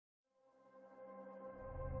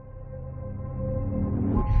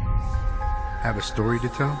Have a story to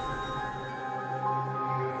tell?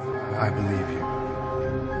 I believe you.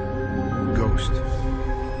 Ghost,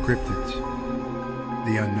 cryptids,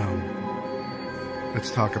 the unknown.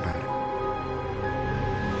 Let's talk about it.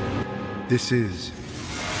 This is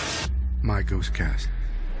My GhostCast.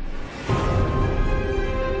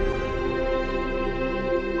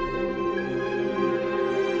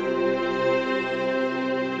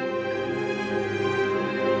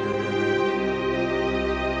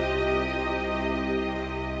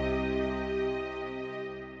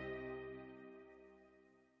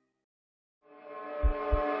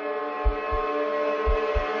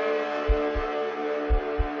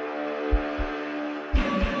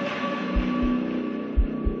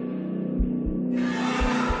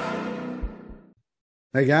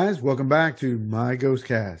 Hey guys, welcome back to My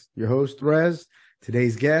GhostCast. Your host, Rez.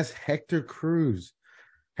 Today's guest, Hector Cruz.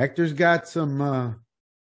 Hector's got some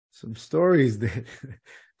stories that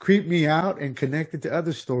creep me out and connected to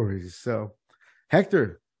other stories. So,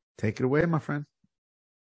 Hector, take it away, my friend.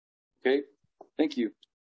 Okay, thank you.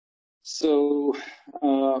 So, I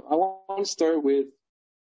want to start with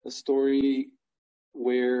a story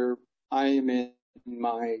where I am in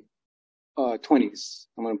my 20s.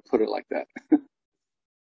 I'm going to put it like that.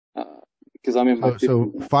 Because I'm in my 50s.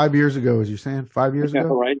 So 5 years ago, as you're saying, 5 years ago?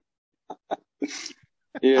 Right.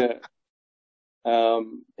 Yeah.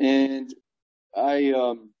 And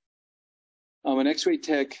I'm an X-ray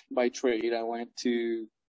tech by trade. I went to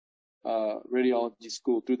radiology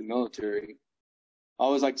school through the military. I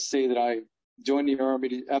always like to say that I joined the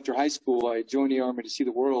Army after high school. I joined the Army to see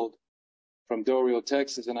the world from Del Rio,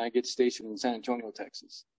 Texas, and I get stationed in San Antonio,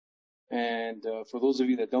 Texas. And for those of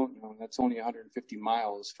you that don't know, that's only 150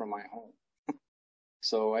 miles from my home.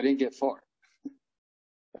 So I didn't get far.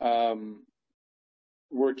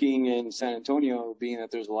 Working in San Antonio, being that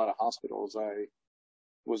there's a lot of hospitals, I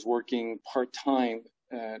was working part-time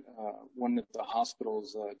at one of the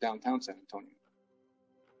hospitals downtown San Antonio.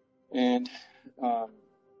 And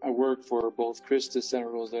I worked for both Christus, Santa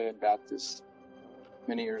Rosa, and Baptist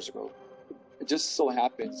many years ago. It just so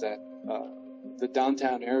happens that the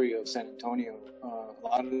downtown area of San Antonio, a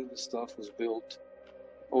lot of the stuff was built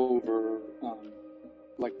over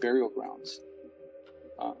like burial grounds.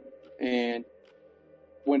 And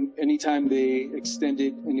anytime they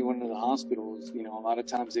extended any one of the hospitals, a lot of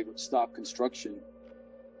times they would stop construction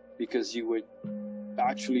because you would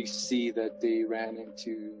actually see that they ran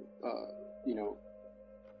into,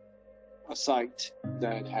 a site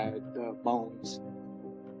that had bones,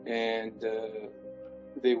 and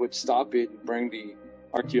they would stop it and bring the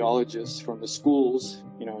archaeologists from the schools,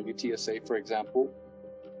 UTSA, for example,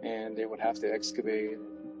 and they would have to excavate and,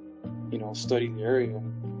 study the area.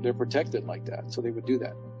 They're protected like that, so they would do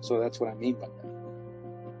that. So that's what I mean by that.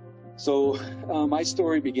 So my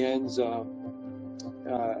story begins, I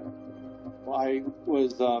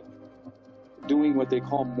was doing what they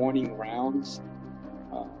call morning rounds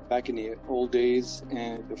back in the old days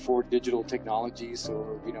and before digital technology,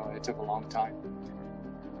 so, it took a long time.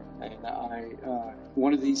 And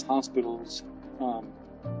one of these hospitals,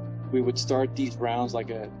 we would start these rounds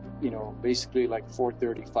like at, basically like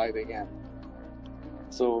 4:30, 5 a.m.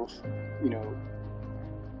 So,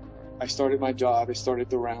 I started my job, I started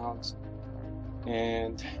the rounds,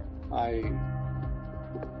 and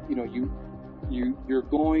you're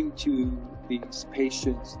going to these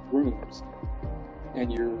patients' rooms,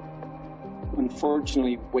 and you're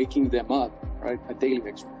unfortunately waking them up, right, a daily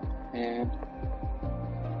X-ray. And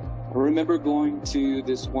I remember going to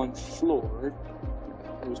this one floor.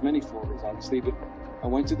 There was many floors, obviously, but I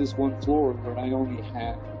went to this one floor where I only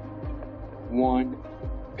had one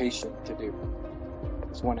patient to do.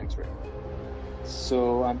 It's one X-ray.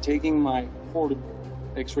 So I'm taking my portable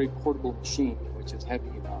X-ray portable machine, which is heavy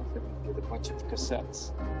enough, with a bunch of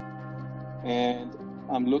cassettes, and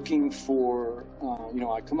I'm looking for,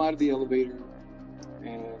 I come out of the elevator,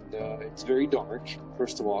 and it's very dark,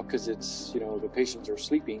 first of all, because it's, the patients are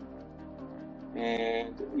sleeping.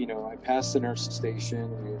 And, I pass the nurse station,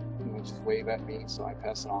 and they just wave at me, so I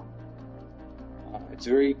pass it on. It's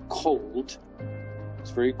very cold.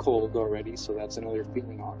 It's very cold already, so that's another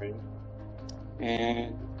feeling already.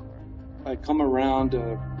 And I come around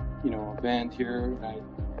a bend here, and I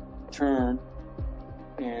turn,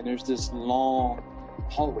 and there's this long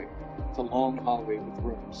hallway. It's a long hallway with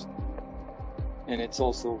rooms. And it's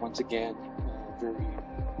also, once again, very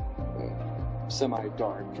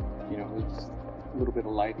semi-dark. It's a little bit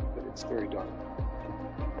of lighting, but it's very dark.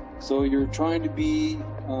 So you're trying to be,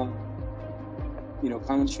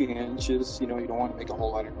 conscientious. You don't want to make a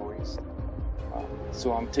whole lot of noise.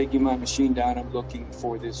 So I'm taking my machine down. I'm looking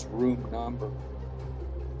for this room number.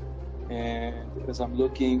 And as I'm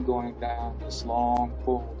looking, going down this long,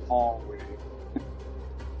 full hallway,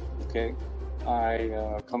 okay,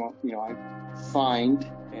 I come up, I find,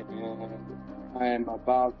 and I am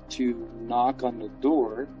about to knock on the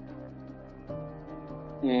door,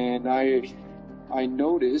 and I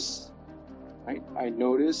notice, right? I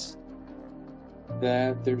notice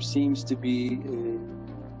that there seems to be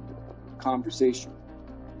a conversation.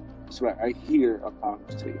 That's right, I hear a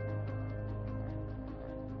conversation.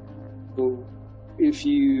 So if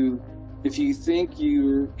you think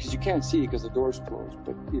because you can't see it because the door's closed,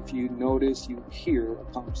 but if you notice, you hear a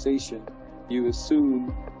conversation, you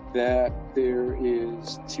assume that there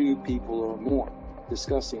is two people or more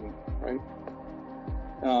discussing, right?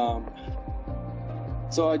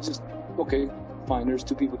 So I just, okay, fine, there's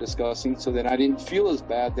two people discussing, so then I didn't feel as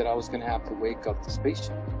bad that I was going to have to wake up this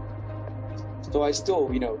patient. So I still,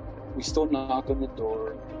 we still knock on the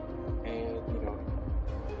door, and,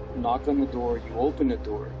 knock on the door, you open the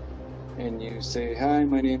door, and you say, hi,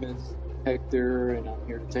 my name is Hector, and I'm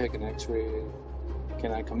here to take an x-ray.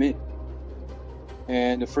 Can I come in?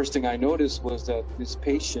 And the first thing I noticed was that this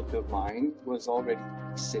patient of mine was already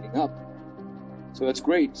sitting up. So that's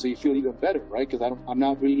great. So you feel even better, right? Because I'm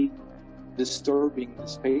not really disturbing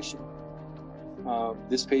this patient.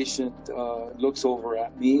 This patient looks over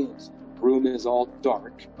at me. His room is all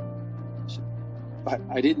dark.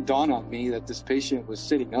 I didn't dawn on me that this patient was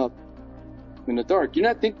sitting up in the dark. You're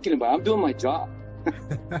not thinking about it. I'm doing my job.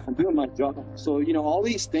 I'm doing my job. So, all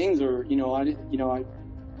these things are,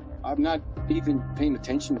 I'm not even paying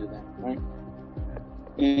attention to them, right?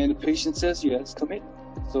 And the patient says, yes, come in.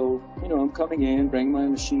 So, I'm coming in, bring my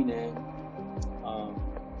machine in.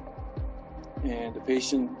 And the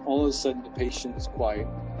patient, all of a sudden, the patient is quiet,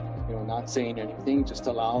 not saying anything, just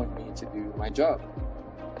allowing me to do my job.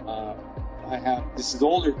 This is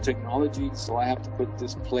older technology, so I have to put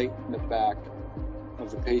this plate in the back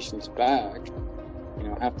of the patient's back.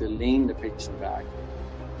 I have to lean the patient back,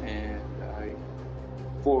 and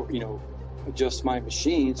adjust my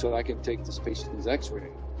machine so I can take this patient's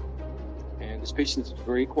x-ray. And this patient is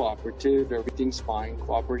very cooperative, everything's fine,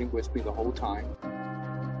 cooperating with me the whole time.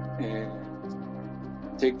 And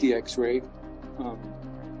take the x-ray,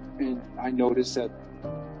 and I noticed that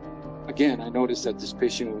this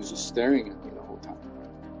patient was just staring at me the whole time,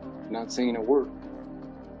 not saying a word.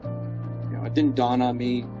 It didn't dawn on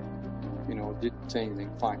me, didn't say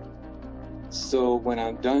anything, fine. So when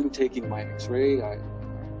I'm done taking my x-ray, I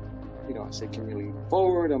say, can you lean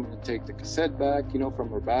forward? I'm going to take the cassette back, from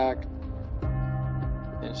her back.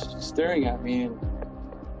 And she's staring at me, and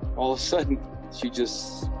all of a sudden, she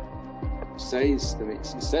just said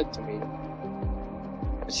to me,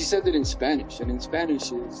 and she said it in Spanish, and in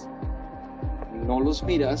Spanish is, no los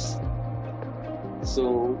miras.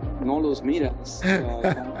 So, no los miras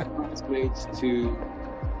translates to,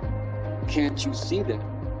 can't you see them?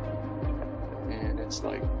 And it's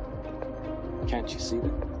like, can't you see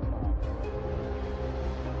them?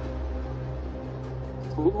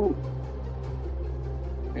 Ooh.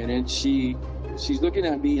 And then she's looking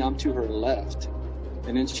at me, I'm to her left.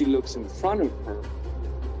 And then she looks in front of her,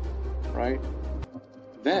 right?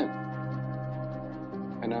 Them.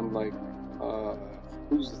 And I'm like,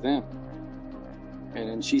 who's them? And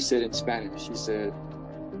then she said in Spanish, she said,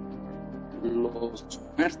 los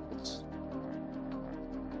muertos.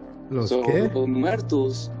 So ¿qué? Los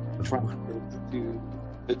muertos translates to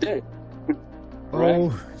the dead. Right?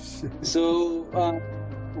 Oh, shit. So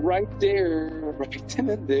right then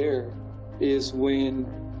and there is when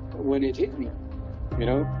it hit me,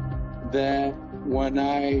 that when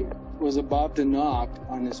I was about to knock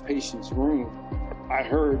on this patient's room, I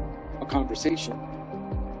heard a conversation.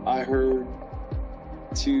 I heard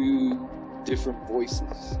two different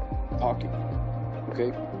voices talking,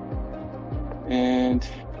 okay? And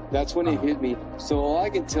that's when it hit me. So all I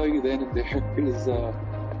can tell you then and there is,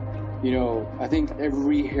 I think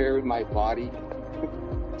every hair in my body,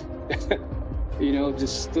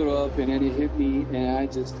 just stood up, and then it hit me, and I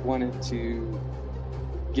just wanted to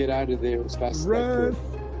get out of there as fast as I could.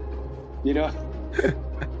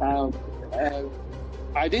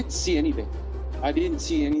 I didn't see anything.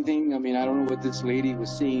 I mean, I don't know what this lady was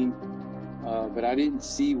seeing, but I didn't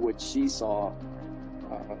see what she saw,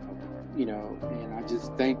 and I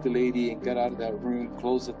just thanked the lady and got out of that room,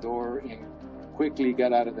 closed the door, and quickly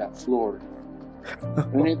got out of that floor.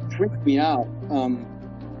 And it freaked me out.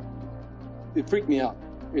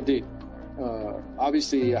 It did.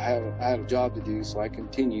 Obviously, I had a job to do, so I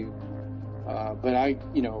continued. But I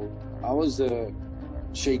was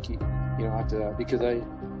shaky, after that, because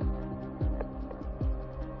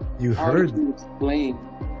You how heard. do you explain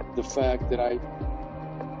the fact that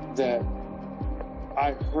that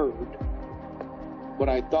I heard what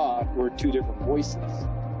I thought were two different voices,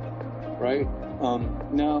 right?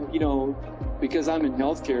 Now, you know, because I'm in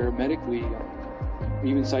healthcare, medically,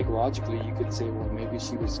 even psychologically, you could say, well, maybe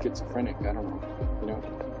she was schizophrenic. I don't know, you know.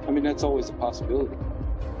 I mean, that's always a possibility,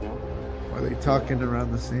 you know. Are they talking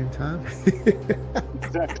around the same time?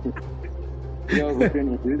 Exactly. You know, we're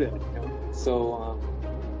going to do that, you know.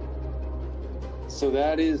 So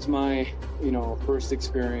that is my, you know, first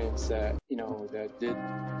experience that, you know, that did,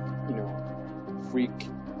 you know,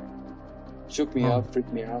 shook me up,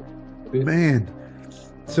 freaked me out a bit. Man.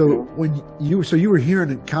 So You know? when you were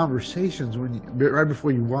hearing conversations right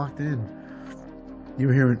before you walked in, you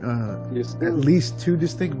were hearing Yes, at least two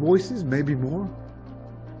distinct voices, maybe more.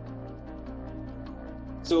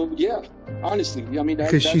 So yeah, honestly, I mean,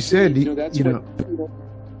 Because she said, you know, that's you know,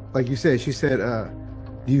 like you said, she said,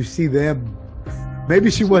 do you see them?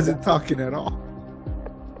 Maybe she wasn't talking at all.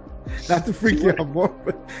 Not to freak you out more,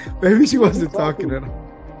 but maybe she wasn't talking at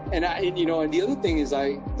all. And you know, and the other thing is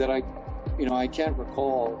I can't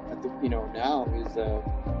recall at the, you know, now is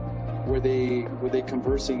were they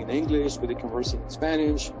conversing in English? Were they conversing in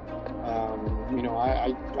Spanish? You know,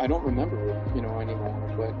 I don't remember it, you know,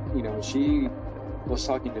 anymore. But you know, she was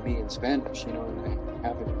talking to me in Spanish, you know, and I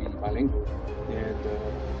happen to be bilingual, and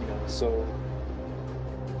you know, so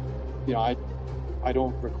you know, I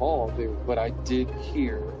don't recall, but I did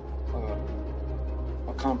hear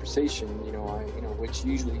a conversation, you know, which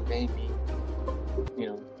usually may be, you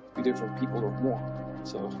know, two different people or more.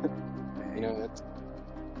 So, you know, that's.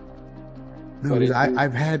 No,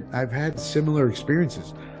 I've had similar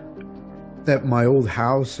experiences at my old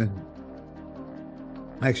house, and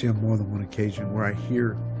actually on more than one occasion where I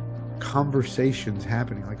hear conversations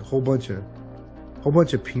happening, like a whole bunch of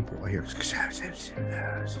people. I hear,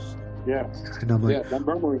 Yeah, and I'm like, yeah, that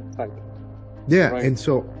murmuring type. yeah, Right. and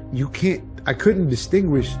so I couldn't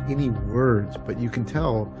distinguish any words, but you can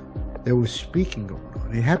tell there was speaking going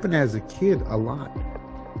on. It happened as a kid a lot,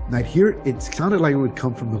 and I'd hear it sounded like it would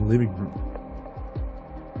come from the living room.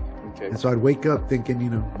 Okay. And so I'd wake up thinking, you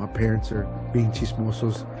know, my parents are being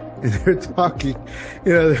chismosos and they're talking,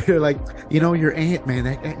 you know, they're like, you know, your aunt, man,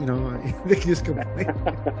 that, you know, they just complain.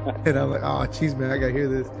 And I'm like, oh, geez, man, I got to hear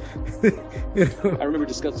this. You know? I remember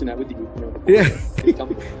discussing that with you. You know, Yeah. Tell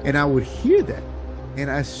me. And I would hear that. And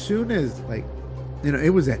as soon as, like, you know, it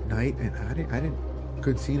was at night and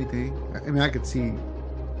couldn't see anything. I mean, I could see,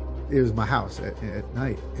 it was my house at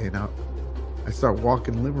night. And I start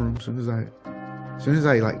walking the living room. As soon as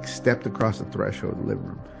I like stepped across the threshold of the living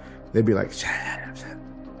room, they'd be like, shut up.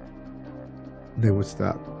 They would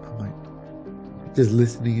stop. I'm like, just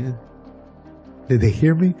listening in. Did they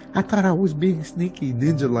hear me? I thought I was being sneaky,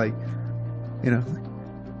 ninja like, you know.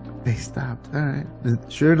 They stopped. All right. And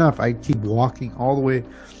sure enough, I keep walking all the way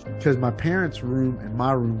because my parents' room and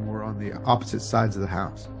my room were on the opposite sides of the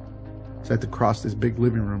house. So I had to cross this big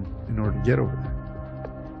living room in order to get over there.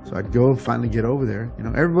 So I'd go and finally get over there. You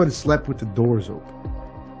know, everybody slept with the doors open.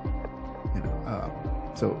 You know,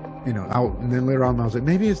 so, you know, and then later on I was like,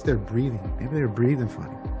 maybe it's their breathing. Maybe they're breathing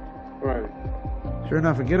funny. Right. Sure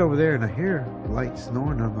enough, I get over there and I hear light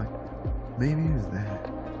snoring. And I'm like, maybe it's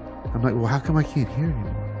that. I'm like, well, how come I can't hear it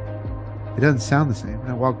anymore? It doesn't sound the same. And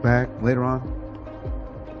I walk back later on,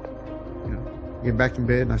 you know, get back in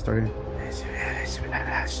bed and I started,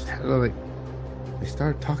 like, they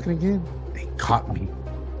started talking again. They caught me.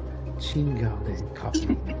 Chingo, they caught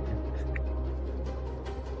me.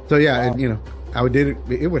 So yeah, and you know,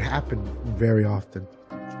 it would happen very often.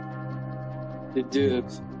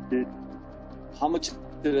 How much of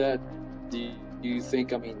that do you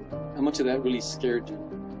think, I mean, how much of that really scared you?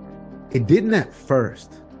 It didn't at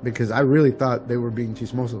first, because I really thought they were being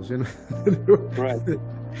chismosos, you know. Right.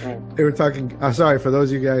 They were talking. Sorry for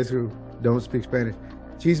those of you guys who don't speak Spanish.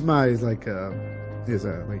 Chisma is like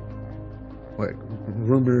like what,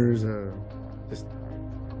 rumors, just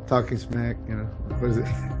talking smack. You know, what is it?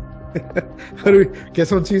 How do we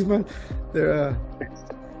guess on chisma? They're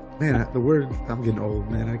man, the word. I'm getting old,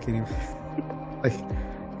 man. I can't even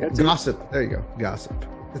like gossip. There you go, gossip.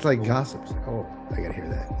 It's like gossip. It's like, oh, I gotta hear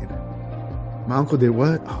that. You know. My uncle did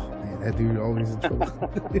what? Oh man, that dude always in trouble.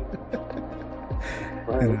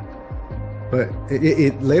 Right. You know? But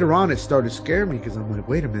it later on it started scaring me because I'm like,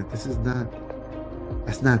 wait a minute, that's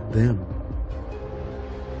not them.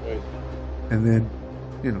 Right. And then,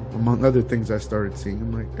 you know, among other things I started seeing,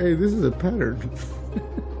 I'm like, hey, this is a pattern.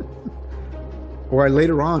 Or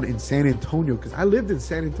later on in San Antonio, because I lived in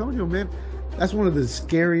San Antonio, man. That's one of the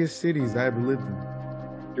scariest cities I ever lived in.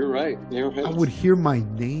 You're right. I would hear my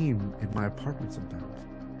name in my apartment sometimes.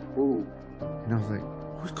 Ooh. And I was like,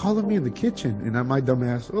 who's calling me in the kitchen? And my dumb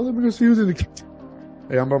ass, oh, let me go see who's in the kitchen.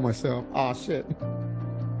 Hey, I'm by myself. Oh, shit.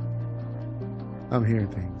 I'm hearing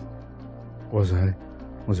things. Was I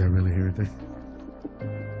really hearing things?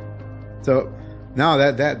 So, no,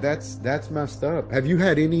 that's messed up. Have you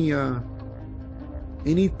had anything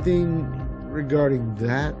regarding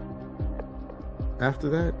that after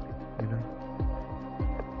that? You know?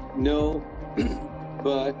 No,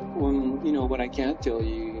 but what I can't tell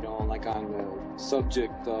you, like on the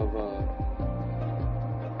subject of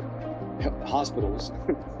hospitals,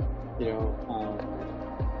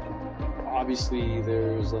 obviously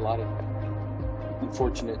there's a lot of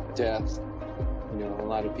unfortunate deaths. A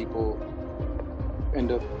lot of people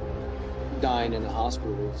end up dying in the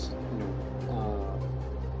hospitals,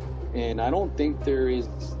 and I don't think there is.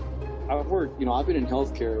 I've worked, I've been in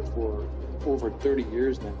healthcare for over 30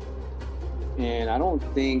 years now, and I don't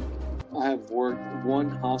think I have worked one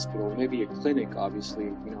hospital, maybe a clinic,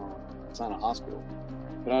 obviously, it's not a hospital,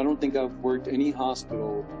 but I don't think I've worked any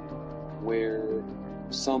hospital where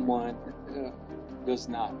someone does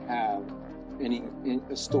not have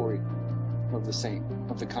a story of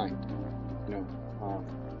the kind.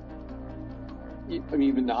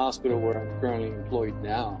 Even the hospital where I'm currently employed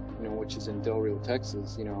now, which is in Del Rio,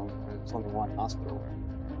 Texas, it's only one hospital.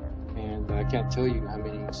 And I can't tell you how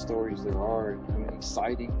many stories there are, how many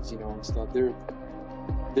sightings, and stuff.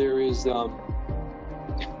 There is,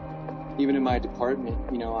 even in my department,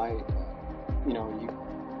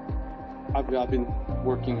 I've been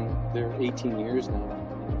working there 18 years now.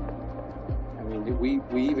 I mean,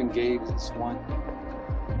 we even gave this one,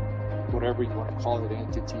 whatever you want to call it,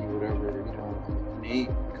 entity, whatever, name,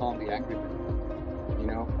 we call him the Angry Man,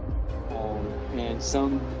 and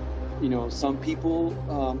some people,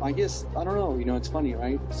 I guess, I don't know, it's funny,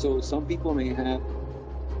 right? So some people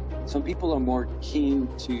are more keen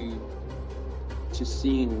to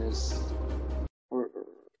seeing this, or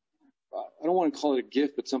I don't want to call it a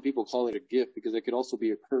gift, but some people call it a gift because it could also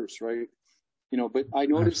be a curse, right? But I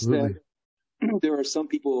noticed that there are some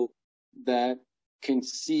people that can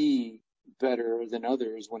see better than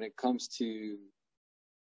others when it comes to,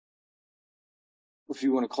 if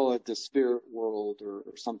you want to call it the spirit world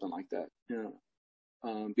or something like that, and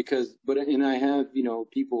I have,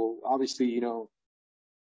 people, obviously,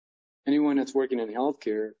 anyone that's working in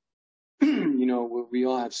healthcare, we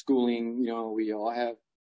all have schooling, we all have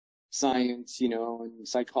science, and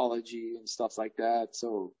psychology and stuff like that.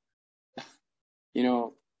 So,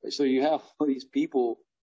 so you have all these people,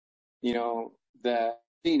 that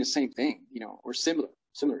seeing the same thing, or similar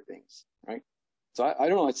things, right? So I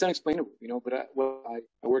don't know, it's unexplainable, but I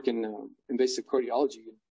work in invasive cardiology,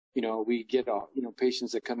 and, we get,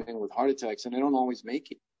 patients that come in with heart attacks, and they don't always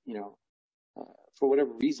make it, for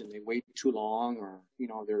whatever reason. They wait too long, or,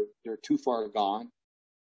 they're too far gone.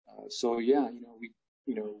 So yeah,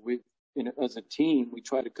 as a team, we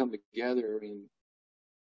try to come together and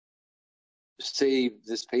save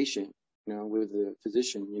this patient, with the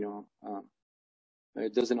physician,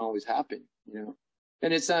 it doesn't always happen,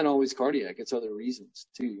 and it's not always cardiac, it's other reasons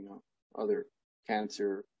too, other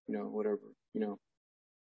cancer, whatever,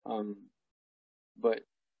 but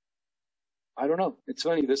I don't know. It's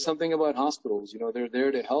funny. There's something about hospitals, they're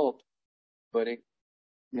there to help, but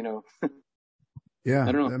yeah,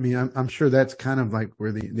 I don't know. I mean, I'm sure that's kind of like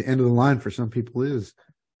where the end of the line for some people is.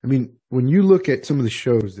 I mean, when you look at some of the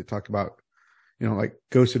shows that talk about, like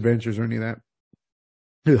Ghost Adventures or any of that,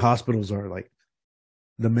 the hospitals are like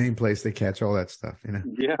the main place they catch all that stuff,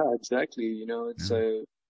 Yeah, exactly. It's I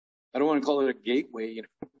don't want to call it a gateway,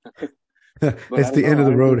 it's the end of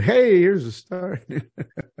the road. Hey, here's a start.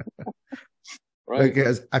 Right.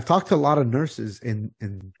 Because I've talked to a lot of nurses, and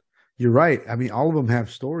you're right. I mean, all of them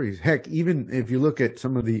have stories. Heck, even if you look at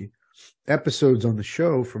some of the episodes on the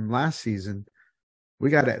show from last season, we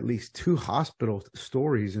got at least 2 hospital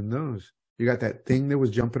stories in those. You got that thing that was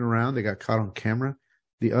jumping around. They got caught on camera.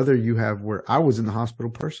 The other you have where I was in the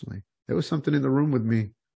hospital personally. There was something in the room with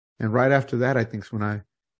me. And right after that, I think is when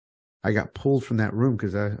I got pulled from that room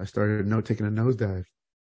because I started taking a nosedive.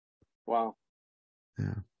 Wow.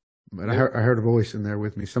 Yeah. But I heard a voice in there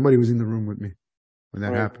with me. Somebody was in the room with me when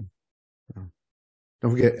that happened. So,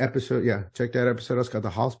 don't forget check that episode. It's got the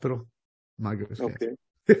hospital. My GhostCast.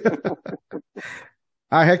 Okay. All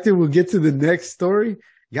right, Hector, we'll get to the next story.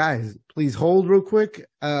 Guys, please hold real quick.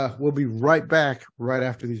 We'll be right back right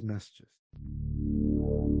after these messages.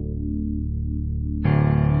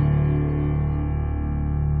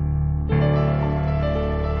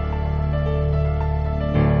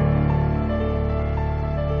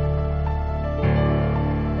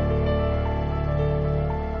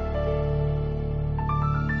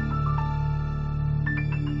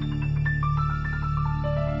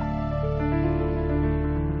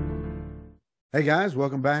 Hey guys,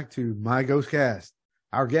 welcome back to My GhostCast.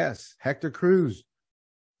 Our guest, Hector Cruz,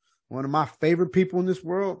 one of my favorite people in this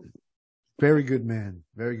world. Very good man.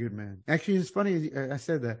 Very good man. Actually, it's funny I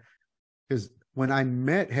said that because when I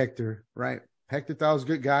met Hector, right? Hector thought I was a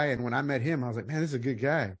good guy. And when I met him, I was like, man, this is a good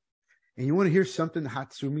guy. And you want to hear something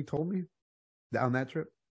Hatsumi told me on that trip?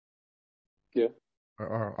 Yeah.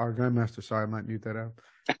 Or our grandmaster, sorry, I might mute that out.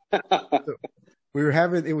 So we were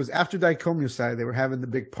having, it was after Daikomyo side, they were having the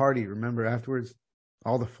big party, remember, afterwards?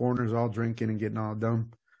 All the foreigners all drinking and getting all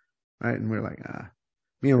dumb, right? And we were like,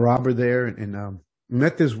 me and Rob were there and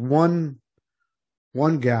met this one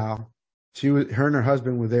gal. Her and her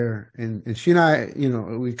husband were there, and she and I,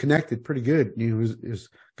 we connected pretty good. It was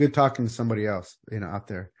good talking to somebody else, out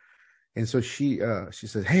there. And so she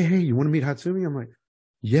says, hey, you want to meet Hatsumi? I'm like,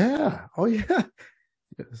 yeah. Oh yeah.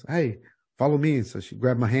 She goes, hey, follow me. And so she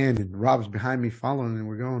grabbed my hand and Rob's behind me following, and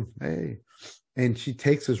we're going, hey. And she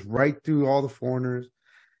takes us right through all the foreigners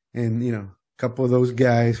and, a couple of those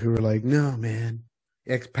guys who were like, no, man,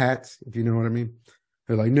 expats, if you know what I mean.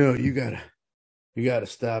 They're like, no, you gotta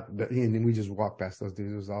stop. And then we just walked past those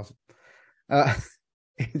dudes. It was awesome.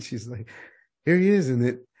 And she's like, here he is.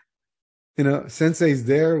 And Sensei's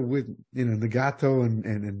there with, Nagato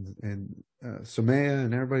and Somea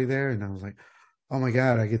and everybody there. And I was like, oh my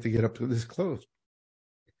God, I get to get up to this close.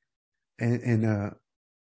 And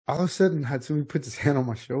all of a sudden, Hatsumi puts his hand on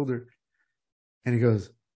my shoulder and he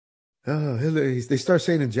goes, oh, they start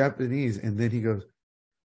saying in Japanese. And then he goes,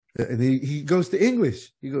 and he goes to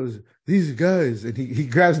English. He goes, these guys, and he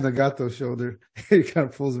grabs Nagato's shoulder. He kind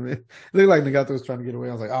of pulls him in. It looked like Nagato was trying to get away.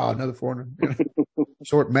 I was like, oh, another foreigner.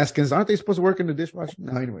 Short Mexicans. Aren't they supposed to work in the dishwasher?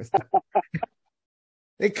 No, anyways.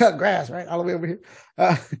 They cut grass, right? All the way over here.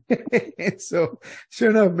 And so, sure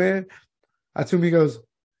enough, man, Hatsumi goes,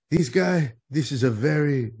 this is a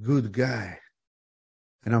very good guy.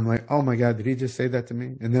 And I'm like, oh my God, did he just say that to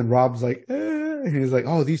me? And then Rob's like, and he's like,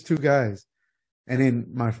 oh, these two guys. And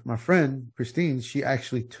then my friend, Christine, she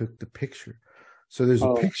actually took the picture. So there's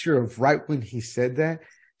a picture of right when he said that.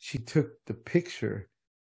 She took the picture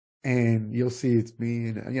and you'll see it's me.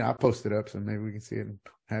 And, I posted up so maybe we can see it and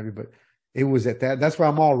have you. But it was at that. That's why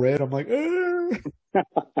I'm all red. I'm like, I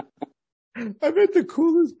met the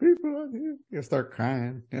coolest people on here. You'll start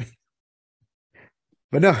crying.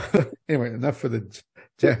 But no, anyway, enough for the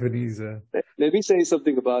Japanese. Let me say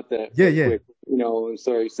something about that. Yeah. Quick.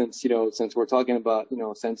 Sorry, since we're talking about,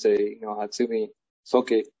 Sensei, Hatsumi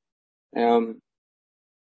Soke.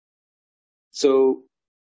 So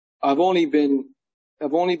I've only been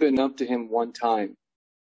up to him one time,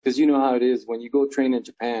 because you know how it is when you go train in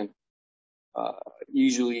Japan.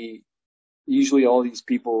 Usually all these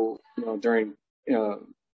people, during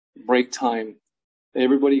break time,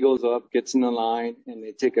 everybody goes up, gets in the line, and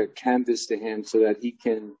they take a canvas to him so that he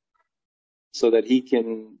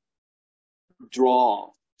can draw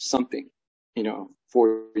something,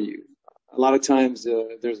 for you. A lot of times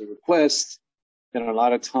there's a request, and a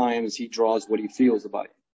lot of times he draws what he feels about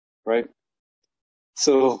it, right?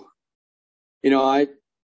 So,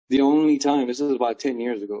 the only time, this is about 10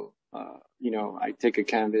 years ago, I take a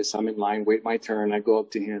canvas, I'm in line, wait my turn, I go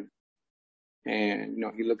up to him, and,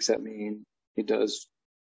 he looks at me and he does,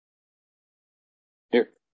 here,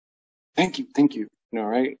 thank you,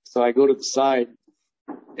 right? So I go to the side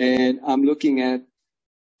and I'm looking at,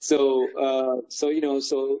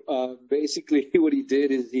 basically what he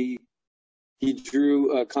did is he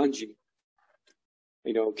drew a kanji,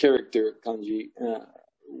 character kanji,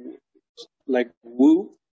 like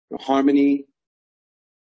Wu, harmony,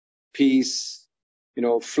 peace,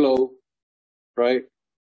 flow, right?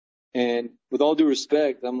 And with all due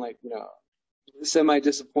respect, I'm like,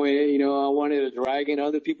 semi-disappointed. I wanted a dragon.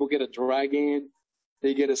 Other people get a dragon.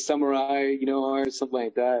 They get a samurai, or something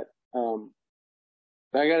like that.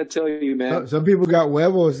 But I got to tell you, man. Some people got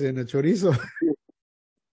huevos in a chorizo.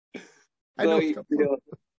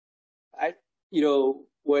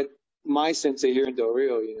 What my sensei here in Del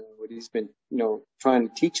Rio, what he's been, trying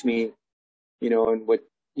to teach me, and what,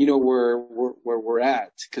 where we're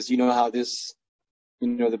at, because you know how this,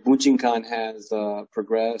 the Bujinkan has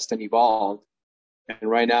progressed and evolved, and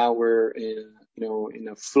right now we're in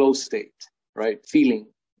a flow state, right? Feeling.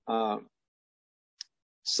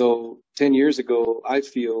 So 10 years ago, I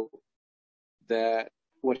feel that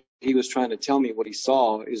what he was trying to tell me, what he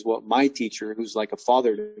saw, is what my teacher, who's like a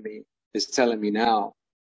father to me, is telling me now.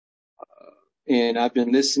 And I've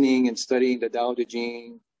been listening and studying the Tao Te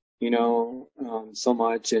Ching, so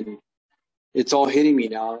much, and it's all hitting me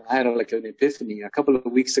now. I had like an epiphany a couple of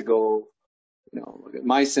weeks ago.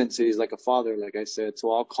 My sensei is like a father, like I said,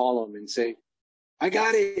 so I'll call him and say, I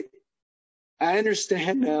got it. I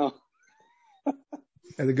understand now.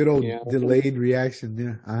 And the good old Yeah. delayed reaction.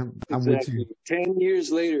 Yeah, I'm with you. 10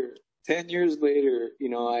 years later,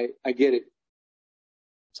 I get it.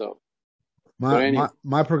 So, but anyway.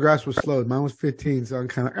 My progress was slow. Mine was 15, so I'm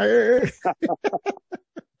kind of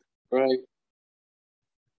right.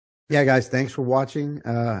 Yeah, guys, thanks for watching.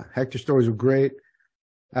 Hector's stories were great.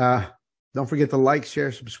 Don't forget to like,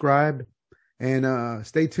 share, subscribe, and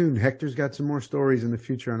stay tuned. Hector's got some more stories in the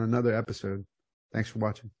future on another episode. Thanks for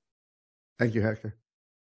watching. Thank you, Hector.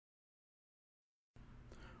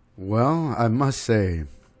 Well, I must say,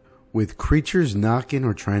 with creatures knocking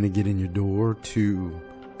or trying to get in your door, to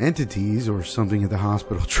entities or something at the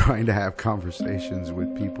hospital trying to have conversations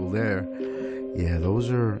with people there, yeah, those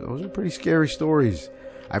are pretty scary stories.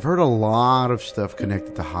 I've heard a lot of stuff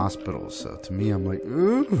connected to hospitals, so to me, I'm like,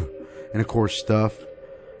 ooh. And of course, stuff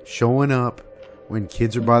showing up when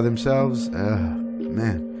kids are by themselves.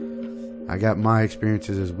 Man, I got my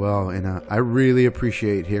experiences as well, and I really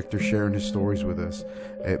appreciate Hector sharing his stories with us.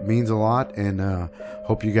 It means a lot, and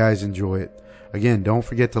hope you guys enjoy it. Again, don't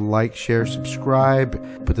forget to like, share,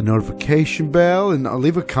 subscribe, put the notification bell, and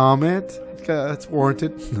leave a comment. It's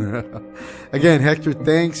warranted. Again, Hector,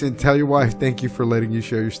 thanks, and tell your wife thank you for letting you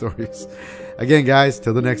share your stories. Again, guys,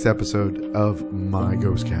 till the next episode of My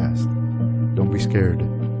GhostCast. Don't be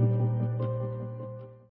scared.